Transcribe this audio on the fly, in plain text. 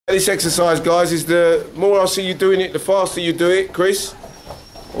This exercise, guys, is the more I see you doing it, the faster you do it, Chris,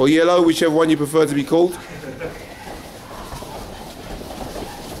 or Yellow, whichever one you prefer to be called.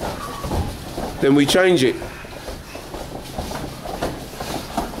 Then we change it.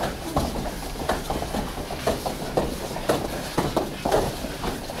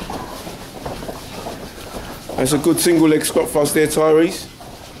 That's a good single leg squat thrust there, Tyrese.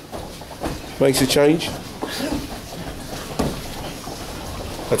 Makes a change.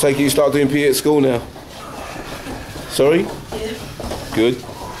 I take it you start doing PE at school now. Sorry? Yeah. Good.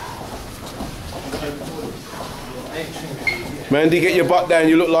 Mandy, get your butt down.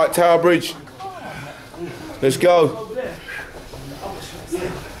 You look like Tower Bridge. Let's go.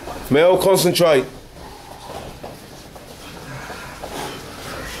 Mel, concentrate.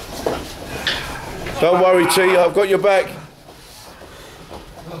 Don't worry, T, I've got your back.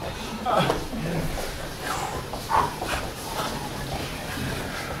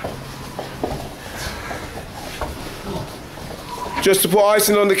 Just to put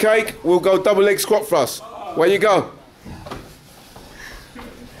icing on the cake, we'll go double leg squat thrust. Where you go?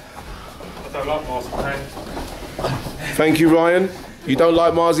 I don't like marzipan. Thank you, Ryan. You don't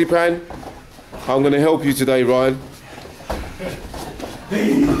like marzipan? I'm going to help you today, Ryan.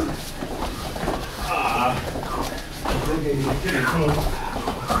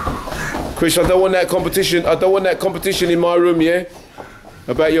 Chris, I don't want that competition. I don't want that competition in my room, yeah?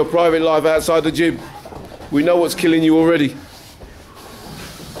 About your private life outside the gym. We know what's killing you already.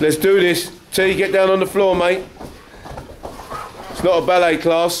 Let's do this. T, get down on the floor, mate. It's not a ballet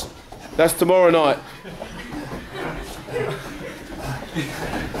class. That's tomorrow night.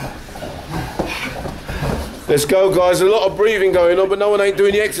 Let's go, guys. There's a lot of breathing going on, but no one ain't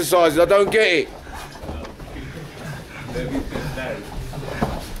doing the exercises. I don't get it.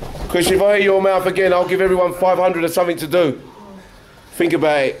 Chris, if I hear your mouth again, I'll give everyone 500 or something to do. Think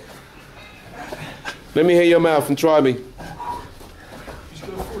about it. Let me hear your mouth and try me. Just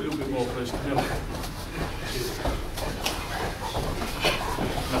go forward a little bit more, please.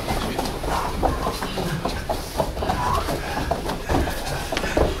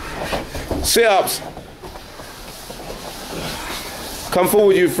 Sit-ups. Come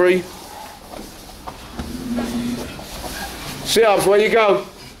forward, you three. Sit-ups, where you go?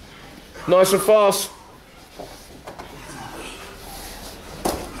 Nice and fast.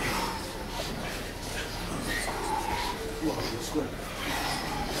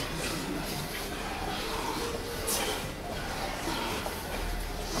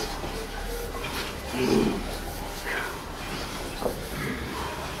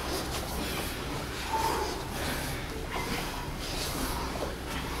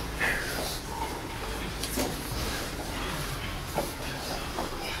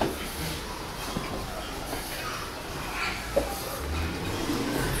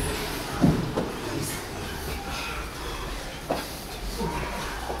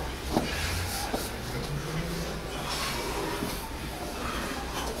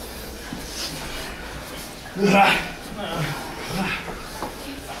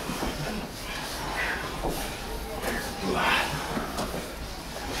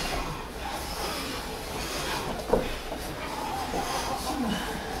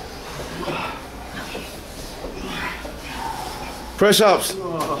 Press ups.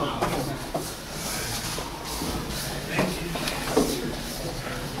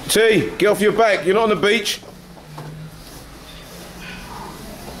 T, get off your back. You're not on the beach.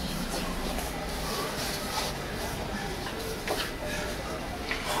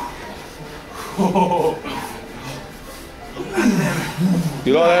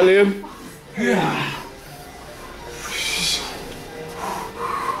 You like that, Liam? Yeah.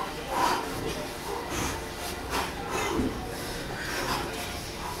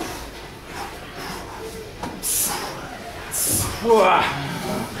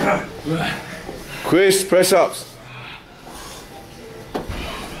 Chris, press ups.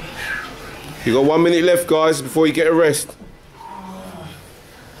 You got 1 minute left, guys, before you get a rest.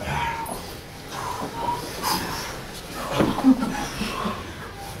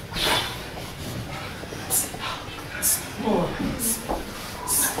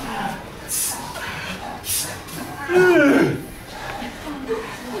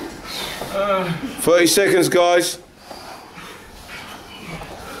 "30 seconds, guys.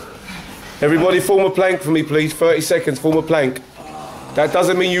 Everybody form a plank for me, please. 30 seconds, form a plank. That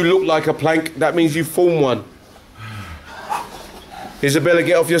doesn't mean you look like a plank. That means you form one. Isabella,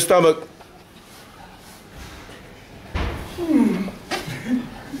 get off your stomach.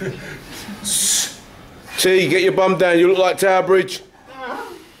 T, get your bum down. You look like Tower Bridge.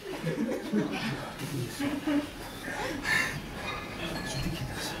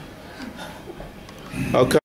 Okay.